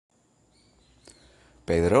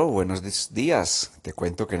Pedro, buenos días. Te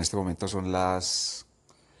cuento que en este momento son las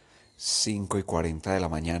 5:40 de la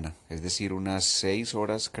mañana, es decir, unas 6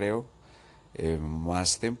 horas creo,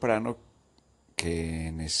 más temprano que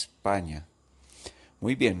en España.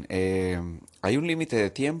 Muy bien, hay un límite de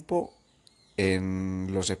tiempo en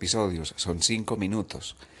los episodios, son 5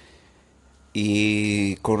 minutos.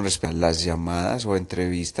 Y con respecto a las llamadas o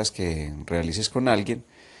entrevistas que realices con alguien,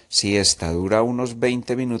 si esta dura unos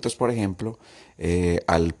 20 minutos, por ejemplo,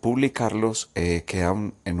 al publicarlos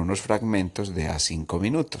quedan en unos fragmentos de a 5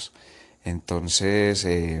 minutos. Entonces,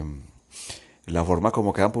 la forma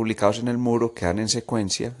como quedan publicados en el muro quedan en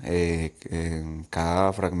secuencia, en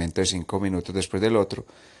cada fragmento de 5 minutos después del otro,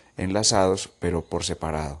 enlazados, pero por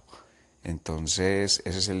separado. Entonces,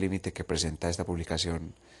 ese es el límite que presenta esta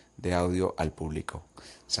publicación de audio al público.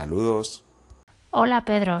 Saludos. Hola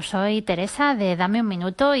Pedro, soy Teresa de Dame un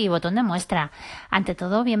Minuto y Botón de Muestra. Ante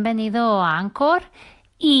todo, bienvenido a Anchor.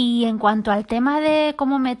 Y en cuanto al tema de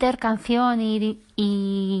cómo meter canción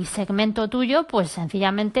y segmento tuyo, pues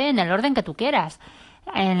sencillamente en el orden que tú quieras.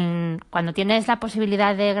 Cuando tienes la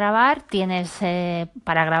posibilidad de grabar, tienes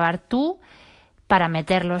para grabar tú, para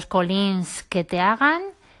meter los callins que te hagan,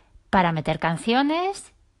 para meter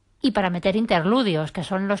canciones y para meter interludios, que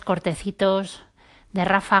son los cortecitos de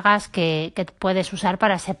ráfagas que puedes usar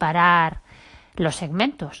para separar los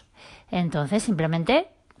segmentos. Entonces, simplemente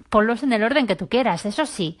ponlos en el orden que tú quieras. Eso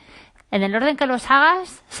sí, en el orden que los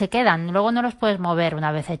hagas, se quedan. Luego no los puedes mover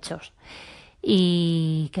una vez hechos.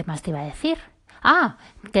 ¿Y qué más te iba a decir? Ah,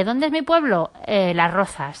 ¿que dónde es mi pueblo? Las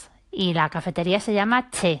Rozas. Y la cafetería se llama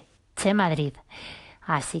Che Madrid.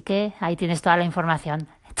 Así que ahí tienes toda la información.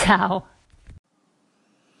 Chao.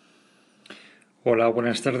 Hola,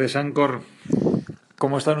 buenas tardes, Ancor.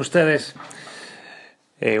 ¿Cómo están ustedes?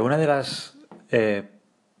 Una de las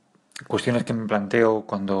cuestiones que me planteo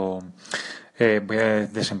cuando voy a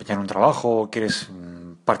desempeñar un trabajo o quieres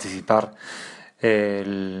participar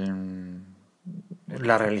en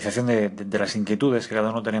la realización de las inquietudes que cada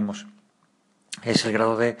uno tenemos es el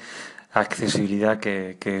grado de accesibilidad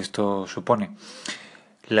que esto supone.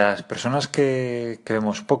 Las personas que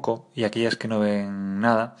vemos poco y aquellas que no ven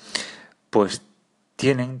nada, pues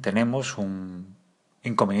tenemos un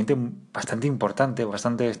inconveniente bastante importante,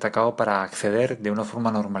 bastante destacado para acceder de una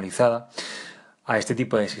forma normalizada a este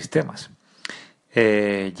tipo de sistemas.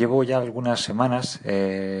 Llevo ya algunas semanas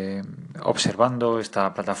observando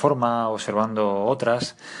esta plataforma, observando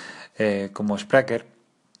otras como Spreaker,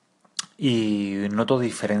 y noto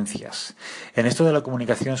diferencias. En esto de la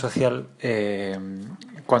comunicación social,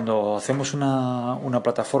 cuando hacemos una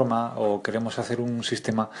plataforma o queremos hacer un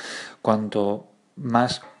sistema, cuanto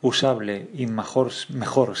más usable y mejor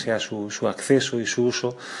sea su acceso y su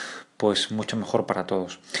uso, pues mucho mejor para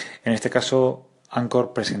todos. En este caso,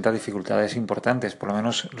 Anchor presenta dificultades importantes, por lo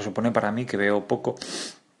menos lo supone para mí, que veo poco.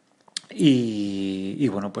 Y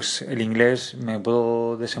bueno, pues el inglés me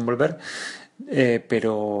puedo desenvolver,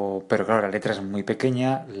 pero claro, la letra es muy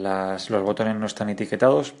pequeña, los botones no están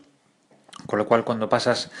etiquetados, con lo cual cuando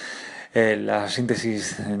pasas la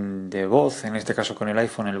síntesis de voz, en este caso con el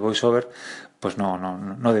iPhone, el VoiceOver, pues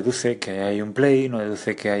no deduce que hay un play, no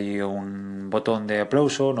deduce que hay un botón de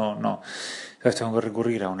aplauso, no. Entonces tengo que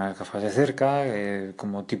recurrir a unas gafas de cerca,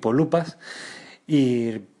 como tipo lupas,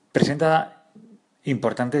 y presenta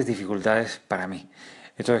importantes dificultades para mí.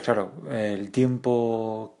 Entonces, claro, el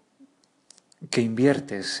tiempo que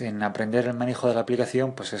inviertes en aprender el manejo de la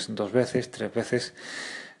aplicación pues es 2 veces, 3 veces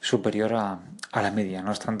superior a la media.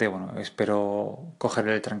 No obstante, bueno, espero coger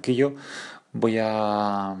el tranquillo. Voy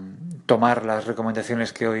a tomar las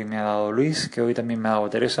recomendaciones que hoy me ha dado Luis, que hoy también me ha dado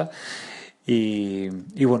Teresa, y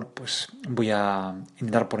bueno, pues voy a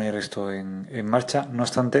intentar poner esto en marcha. No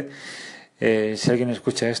obstante, si alguien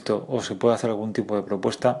escucha esto o se puede hacer algún tipo de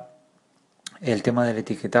propuesta, el tema del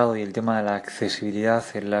etiquetado y el tema de la accesibilidad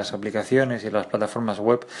en las aplicaciones y en las plataformas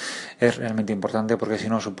web es realmente importante, porque si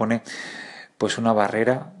no supone pues una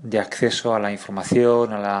barrera de acceso a la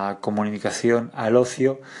información, a la comunicación, al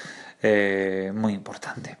ocio, muy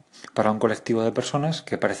importante para un colectivo de personas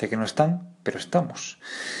que parece que no están, pero estamos.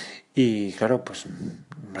 Y claro, pues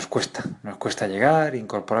nos cuesta llegar,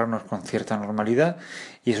 incorporarnos con cierta normalidad,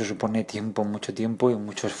 y eso supone tiempo, mucho tiempo y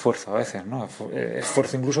mucho esfuerzo a veces, ¿no?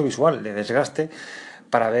 Esfuerzo incluso visual, de desgaste,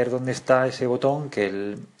 para ver dónde está ese botón que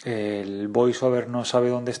el VoiceOver no sabe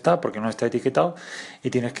dónde está porque no está etiquetado, y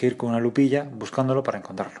tienes que ir con una lupilla buscándolo para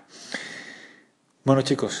encontrarlo. Bueno,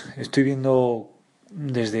 chicos, estoy viendo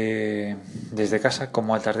desde casa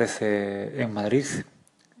cómo atardece en Madrid.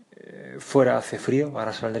 Fuera hace frío,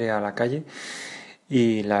 ahora saldré a la calle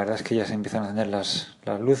y la verdad es que ya se empiezan a encender las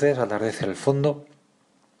luces, atardece el fondo,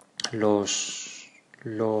 los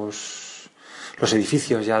los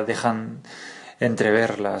edificios ya dejan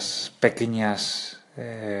entrever las pequeñas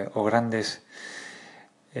o grandes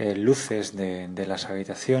luces de las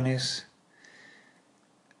habitaciones,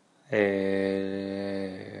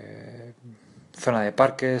 zona de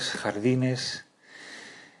parques, jardines,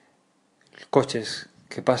 coches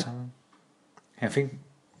que pasan, en fin.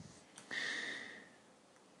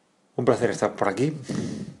 Un placer estar por aquí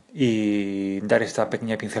y dar esta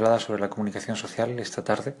pequeña pincelada sobre la comunicación social esta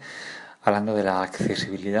tarde, hablando de la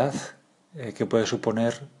accesibilidad que puede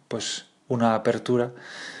suponer pues una apertura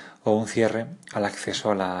o un cierre al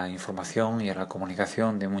acceso a la información y a la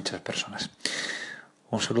comunicación de muchas personas.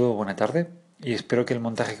 Un saludo, buena tarde y espero que el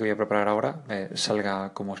montaje que voy a preparar ahora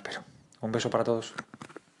salga como espero. Un beso para todos.